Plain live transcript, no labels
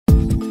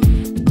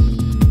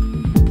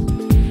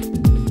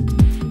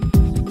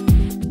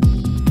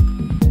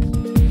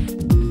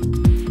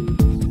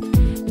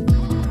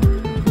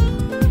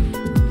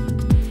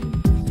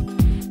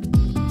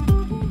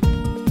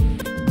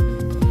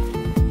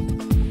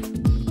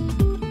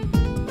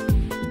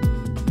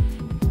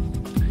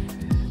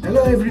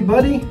Hello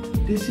everybody,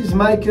 this is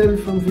Michael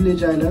from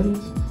Village Island.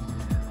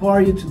 How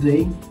are you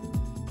today?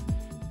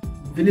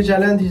 Village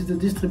Island is the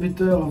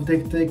distributor of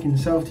DekTec in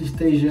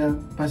Southeast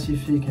Asia,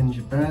 Pacific and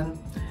Japan.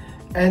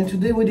 And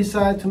today we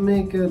decided to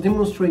make a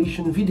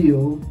demonstration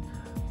video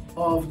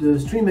of the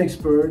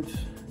StreamXpert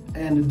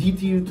and the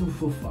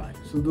DTU245.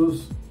 So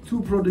those two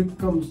products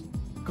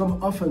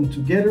come often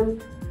together.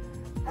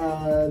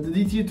 The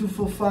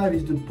DTU245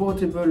 is the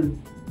portable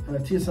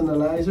TS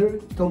analyzer.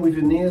 It comes with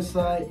an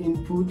ASI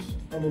input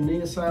and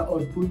an ASI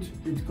output.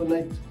 It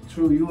connects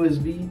through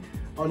USB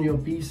on your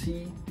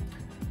PC,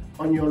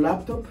 on your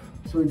laptop,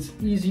 so it's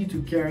easy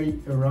to carry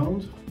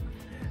around.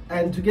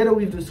 And together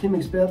with the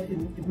StreamXpert,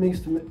 it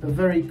makes a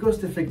very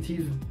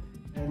cost-effective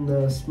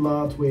and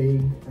smart way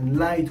and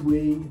light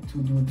way to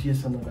do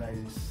TS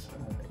analysis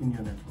in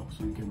your network.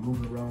 So you can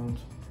move around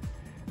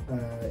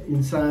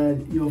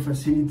inside your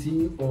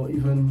facility or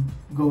even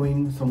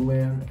going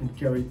somewhere and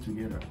carry it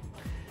together.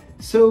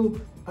 So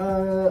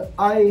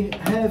I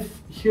have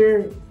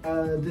here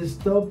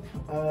desktop.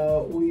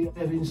 We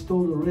have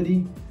installed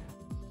already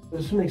the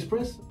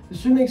StreamXpert. The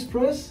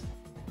StreamXpert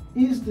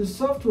is the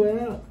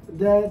software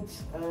that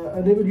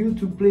enables you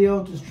to play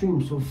out a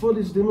stream. So for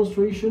this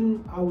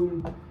demonstration, I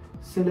will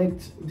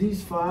select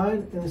this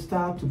file and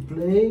start to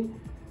play.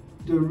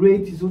 The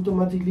rate is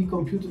automatically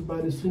computed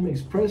by the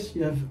StreamXpert.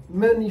 You have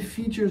many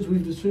features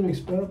with the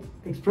StreamXpert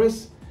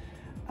Express.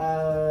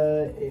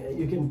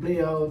 You can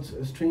play out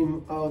a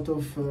stream out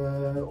of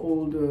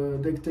all the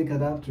DekTec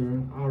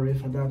adapter,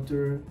 RF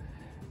adapter,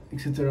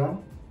 etc.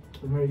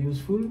 Very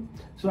useful.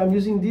 So I'm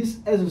using this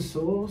as a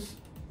source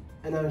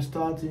and I'm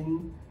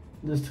starting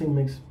the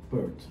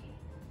StreamXpert.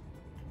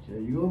 There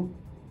you go.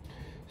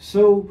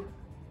 So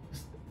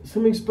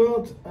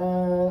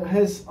StreamXpert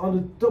has on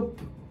the top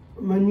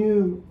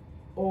menu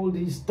all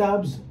these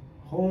tabs: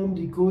 home,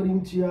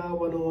 decoding, TR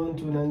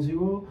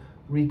 101.290,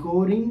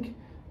 recording.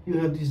 You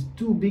have these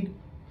two big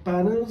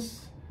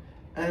panels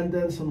and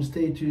then some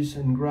status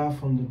and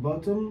graph on the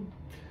bottom.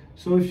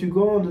 So if you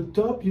go on the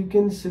top, you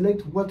can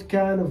select what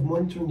kind of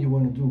monitoring you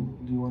want to do.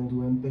 Do you want to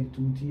do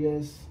MPEG-2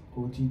 TS,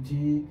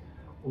 OTT,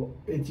 or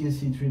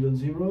ATSC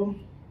 3.0?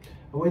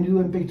 When you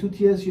do MPEG-2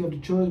 TS, you have the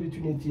choice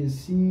between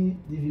ATSC,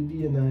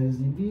 DVB and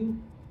ISDB.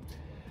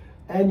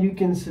 And you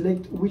can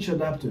select which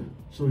adapter.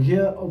 So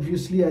here,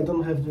 obviously, I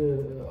don't have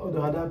the other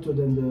adapter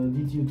than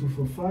the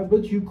DTU245,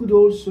 but you could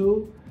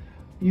also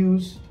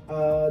use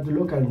the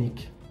local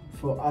NIC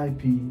for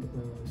IP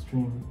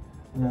stream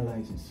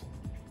analysis.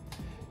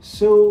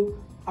 So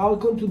I'll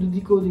come to the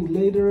decoding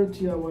later,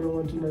 TR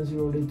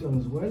 101.290 later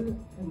as well.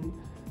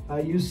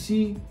 And you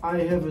see I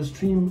have a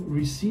stream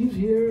received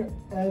here,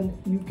 and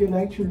you can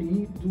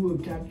actually do a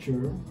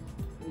capture.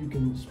 You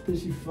can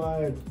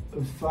specify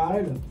a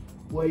file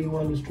where you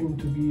want the stream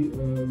to be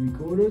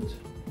recorded,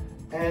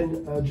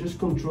 and just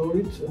control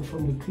it, and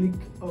from the click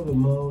of a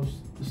mouse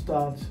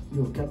start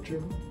your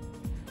capture.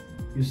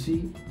 You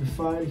see the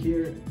file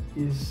here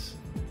is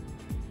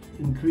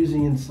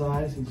increasing in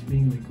size, it's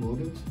being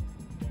recorded.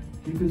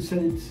 You could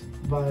set it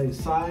by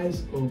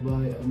size or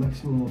by a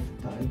maximum of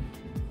type.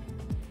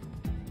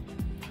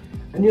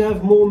 And you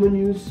have more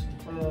menus,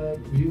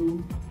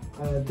 view,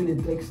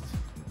 teletext,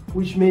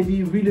 which may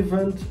be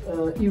relevant,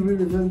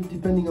 irrelevant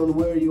depending on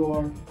where you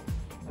are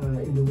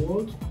in the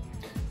world.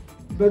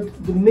 But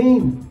the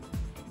main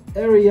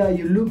area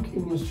you look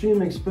in your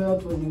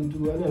StreamXpert when you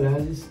do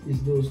analysis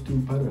is those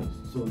two panels.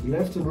 So the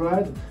left and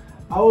right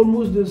are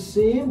almost the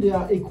same. They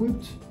are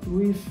equipped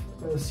with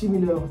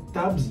similar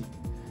tabs.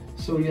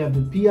 So you have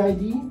the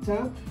PID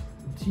tab,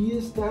 the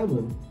TS tab,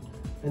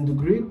 and the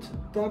grid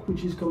tab,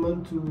 which is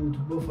common to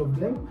both of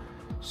them.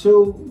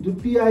 So the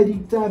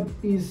PID tab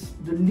is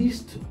the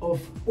list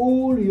of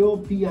all your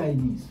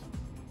PIDs,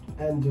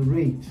 and the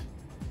rate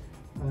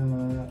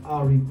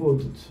are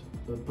reported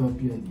per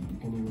PID. You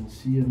can even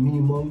see a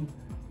minimum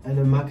and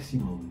a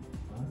maximum.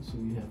 So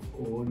you have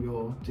all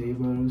your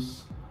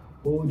tables,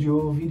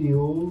 audio,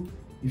 video.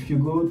 If you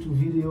go to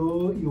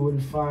video, you will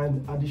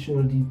find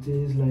additional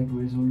details like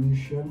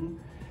resolution.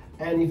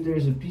 And if there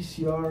is a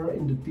PCR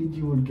in the PID,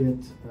 you will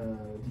get the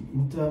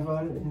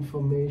interval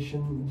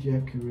information, the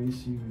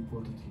accuracy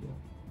reported here.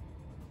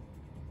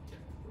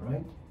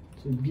 Right?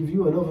 So it gives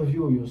you an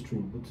overview of your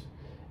stream, but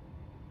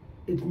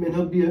it may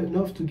not be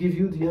enough to give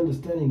you the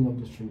understanding of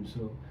the stream.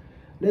 So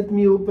let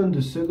me open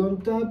the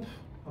second tab.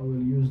 I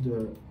will use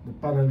the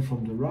panel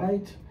from the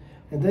right.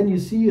 And then you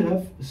see you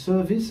have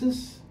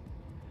services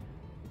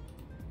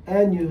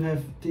and you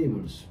have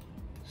tables.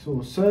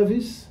 So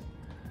service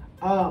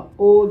are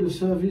all the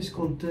service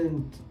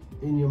content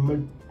in your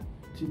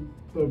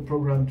multiple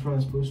program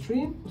transpose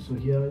stream. So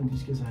here in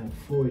this case I have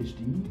 4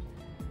 HD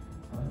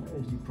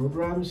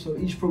programs. So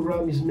each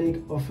program is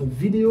made of a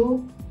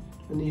video,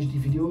 an HD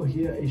video,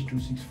 here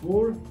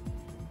H.264,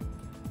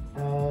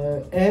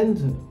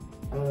 and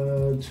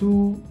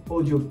 2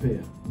 audio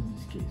pair in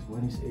this case.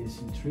 One is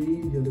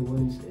AC3, the other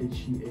one is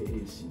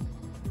HEAAC.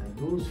 And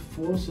those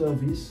 4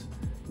 services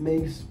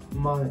makes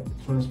my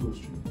transpose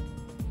stream.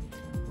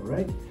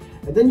 Alright?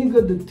 And then you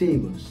got the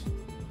tables.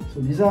 So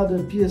these are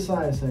the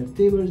PSI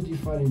tables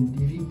defined in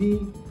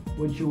DVB,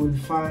 which you will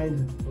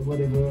find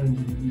whatever in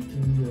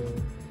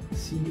DVB-T,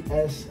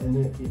 CS,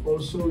 and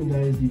also in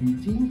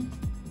ISDVT.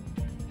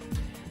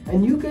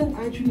 And you can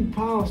actually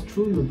parse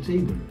through your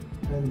table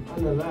and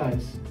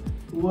analyze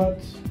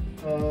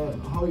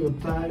how your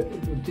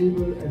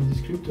table and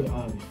descriptor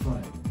are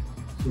defined.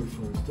 So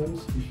for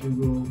instance, if you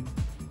go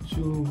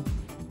to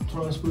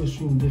transpose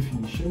stream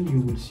definition,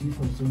 you will see,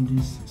 for instance,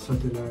 this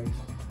satellite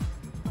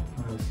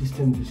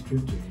system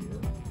descriptor here.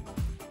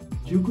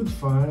 You could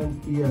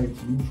find EIT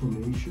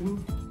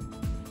information,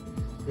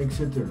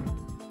 etc.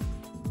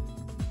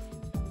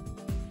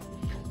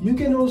 You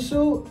can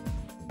also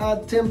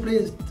add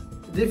template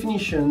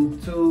definition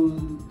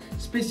to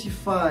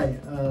specify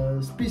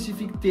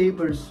specific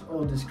tables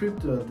or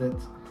descriptor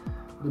that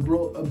the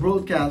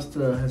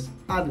broadcaster has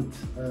added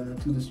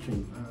to the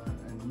stream.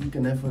 And you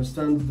can have, for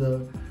instance,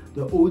 the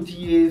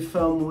OTA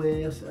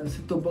firmware,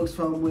 set-top box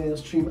firmware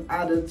stream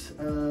added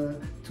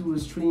to a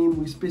stream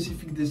with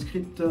specific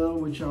descriptor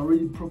which are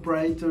really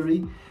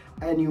proprietary,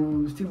 and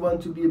you still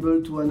want to be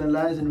able to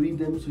analyze and read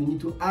them, so you need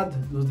to add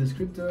those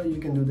descriptors.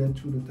 You can do that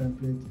through the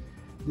template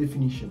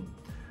definition.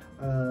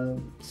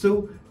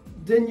 So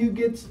then you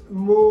get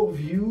more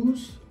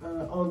views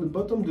on the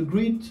bottom. The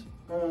grid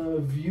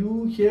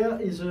view here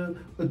is a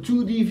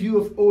 2D view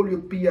of all your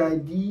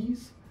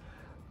PIDs.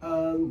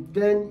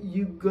 Then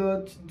you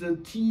got the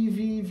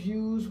TV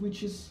views,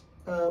 which is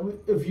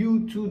a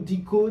view to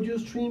decode your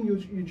stream.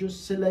 You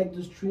just select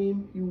the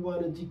stream you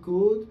want to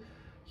decode.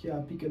 Here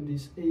I pick up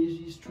this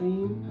AG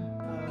stream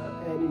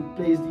and it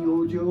plays the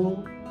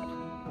audio.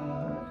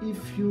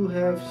 If you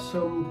have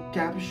some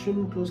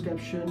caption, closed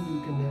caption,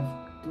 you can have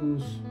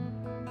those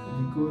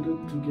decoded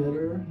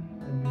together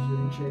and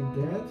visually check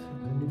that.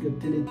 And you get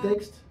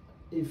teletext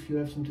if you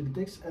have some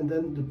teletext, and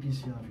then the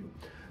PCR view.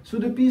 So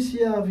the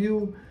PCR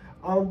view,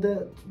 on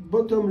the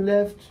bottom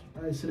left,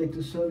 I select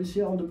the service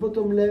here. On the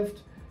bottom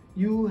left,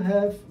 you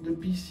have the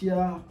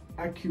PCR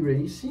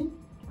accuracy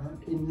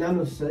in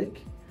nanosec,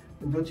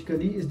 and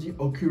vertically is the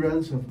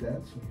occurrence of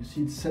that. So you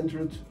see it's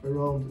centered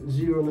around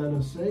 0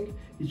 nanosec.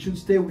 It should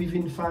stay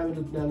within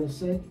 500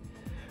 nanosec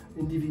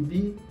in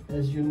DVB,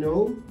 as you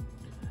know.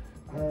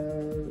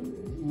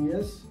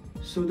 Yes.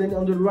 So then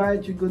on the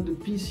right, you got the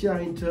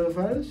PCR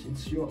intervals.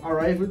 It's your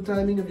arrival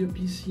timing of your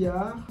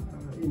PCR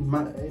in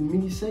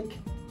millisec.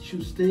 It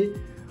should stay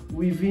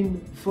within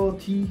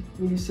 40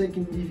 millisec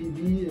in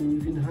DVB and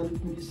within 100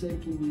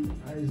 millisec in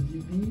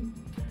ISDB.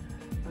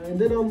 And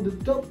then on the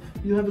top,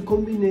 you have a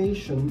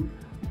combination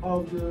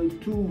of the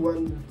two,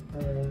 one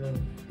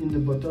in the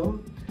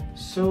bottom.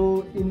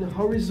 So in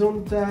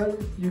horizontal,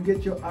 you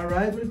get your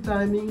arrival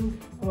timing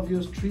of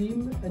your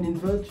stream, and in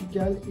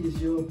vertical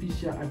is your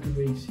PCR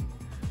accuracy.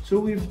 So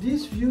with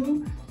this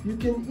view, you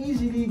can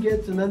easily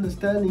get an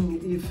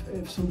understanding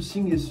if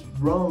something is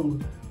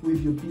wrong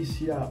with your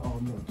PCR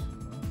or not.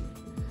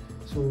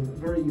 So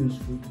very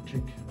useful to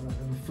check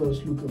the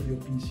first look of your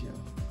PCR.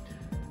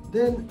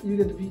 Then you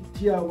get the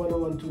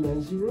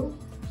TR101290.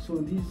 So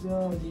these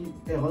are the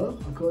errors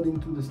according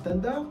to the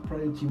standard,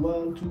 priority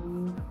 1,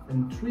 2,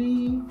 and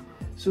 3.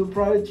 So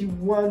priority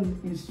 1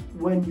 is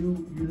when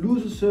you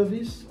lose a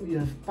service, or you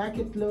have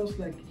packet loss,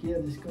 like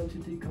here this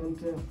quantity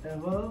counter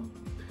error.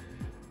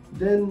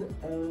 Then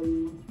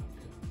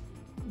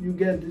you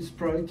get this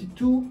priority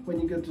 2 when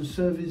you get a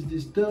service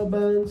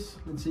disturbance.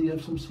 Let's say you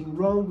have something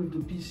wrong with the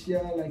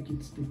PCR, like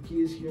it's the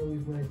case here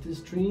with my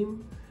test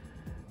stream.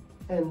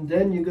 And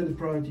then you get the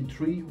priority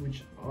 3,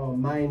 which are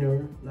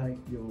minor, like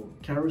your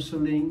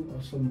carouseling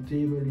or some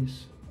table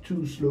is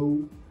too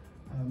slow.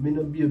 May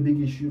not be a big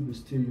issue, but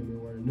still you may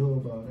want to know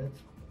about it.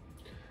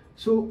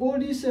 So all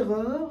these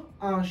errors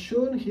are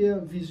shown here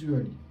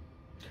visually.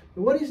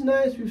 But what is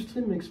nice with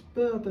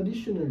StreamXpert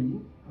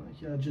additionally,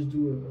 here I just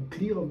do a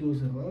clear of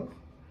those errors.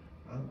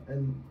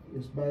 And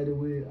yes, by the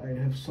way, I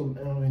have some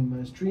error in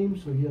my stream,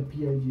 so here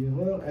PID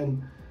error,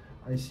 and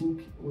I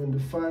think when the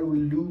file will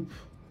loop,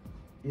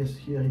 yes,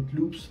 here it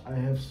loops, I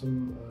have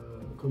some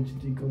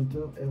quantity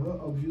counter error,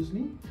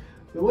 obviously.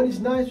 But what is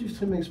nice with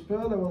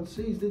StreamXpert, I want to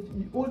say, is that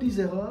all these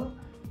errors,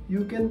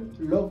 you can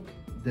log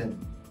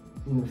them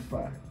in a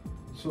file.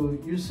 So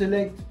you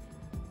select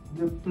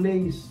the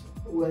place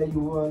where you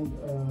want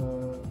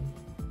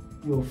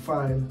your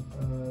file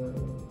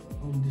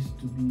on this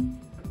to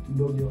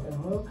log your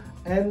error,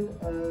 and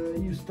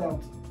you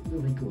start the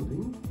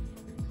recording.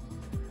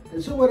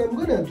 And so what I'm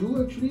gonna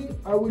do, actually,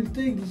 I will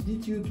take this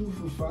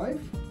DTU245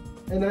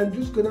 and I'm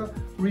just gonna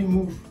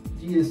remove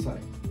DSI.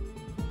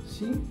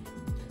 See?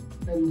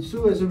 And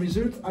so as a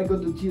result, I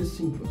got the TS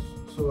sync loss.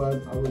 So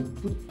I will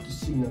put the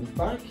signal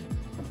back.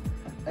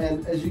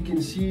 And as you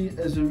can see,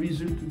 as a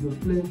result, we got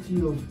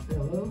plenty of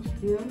errors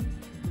here.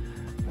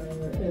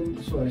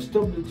 And so I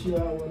stop the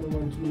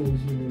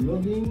TR101290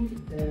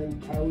 logging,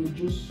 and I will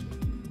just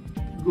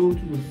go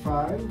to the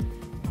file. You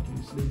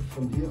can select it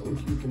from here, or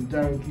you can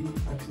directly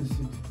access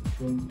it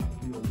from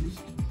your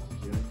disk.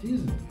 Here it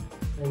is.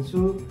 And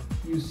so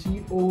you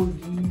see all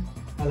the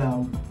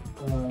allowed,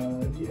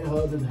 the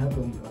error that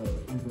happened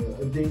with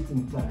a date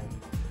and time.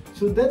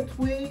 So that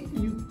way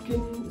you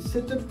can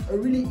set up a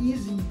really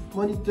easy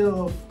monitor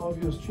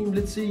of your stream.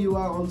 Let's say you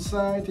are on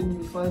site and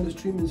you find the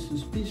stream is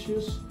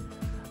suspicious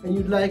and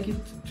you'd like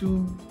it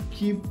to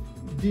keep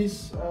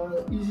this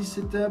easy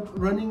setup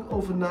running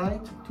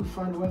overnight to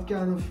find what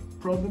kind of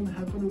problem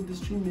happened with the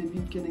stream. Maybe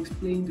it can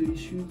explain the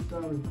issues that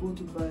are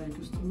reported by a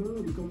customer.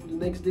 You come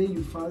the next day,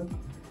 you find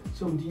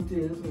some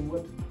details on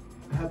what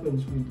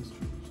happens with the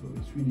stream. So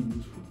it's really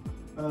useful.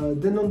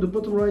 Then on the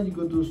bottom right, you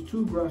got those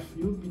two graph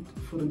views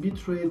for the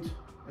bitrate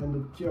and the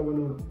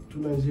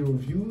TR10290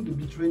 view. The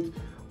bitrate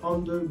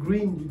on the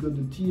green, you got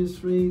the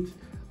TS rate.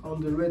 On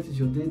the red is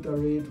your data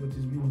rate. What is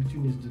in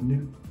between is the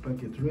null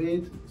packet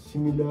rate,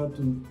 similar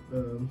to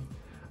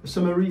a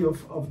summary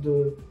of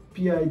the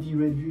PID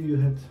rate view you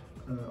had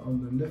on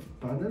the left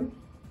panel.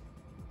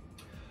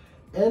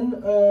 And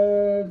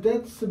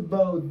that's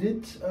about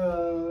it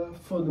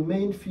for the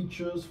main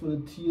features for the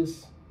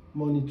TS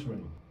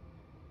monitoring.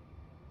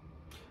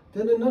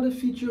 Then another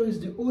feature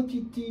is the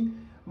OTT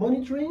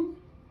monitoring.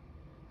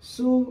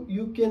 So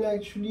you can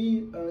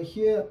actually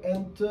here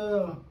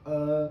enter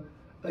a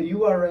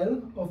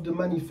URL of the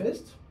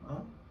manifest.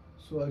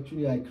 So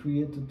actually I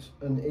created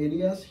an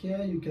alias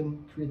here. You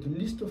can create a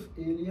list of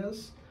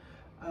alias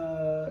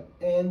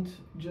and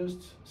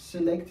just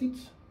select it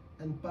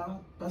and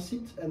pass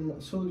it,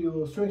 and so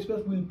your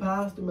StreamXpert will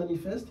pass the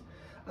manifest,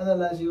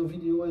 analyze your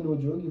video and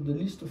audio, give the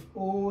list of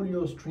all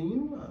your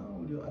stream,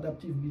 all your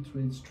adaptive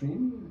bitrate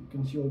stream. You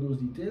can see all those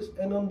details,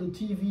 and on the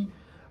TV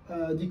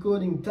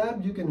decoding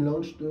tab you can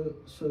launch the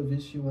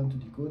service you want to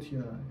decode.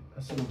 Here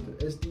I select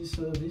the SD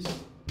service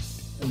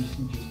and you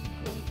see just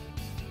decode.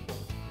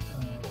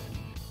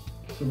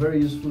 So very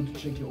useful to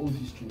check your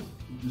OT stream.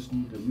 You just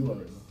need the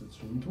URL of that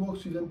stream. It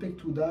works with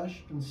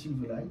MPEG-2 and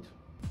Silverlight.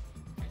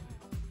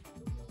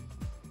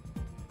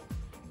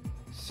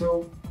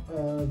 So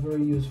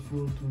very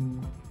useful to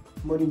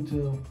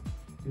monitor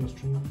your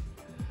stream.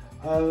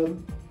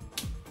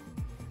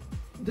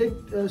 The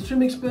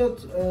StreamXpert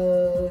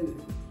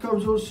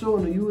comes also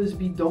on a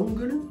USB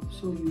dongle,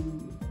 so you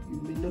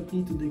may not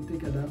need a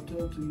DekTec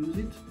adapter to use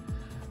it.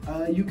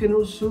 You can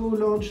also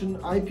launch an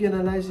IP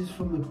analysis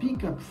from a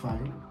pcap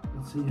file.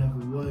 Let's say you have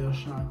a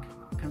Wireshark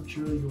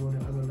capture, you want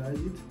to analyze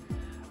it.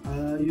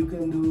 You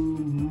can do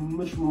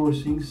much more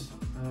things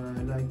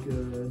like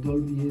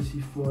Dolby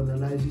AC4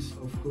 analysis,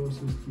 of course,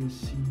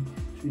 STSC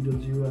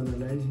 3.0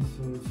 analysis.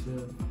 So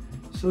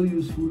it's so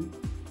useful.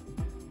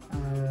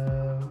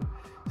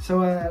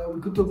 So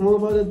we could talk more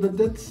about it, but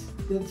that's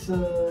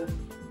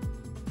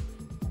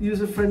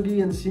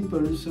user-friendly and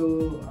simple.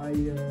 So I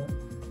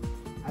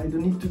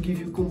don't need to give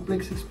you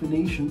complex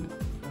explanation.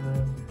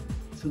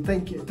 So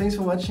thanks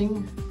for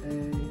watching.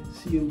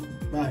 See you.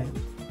 Bye.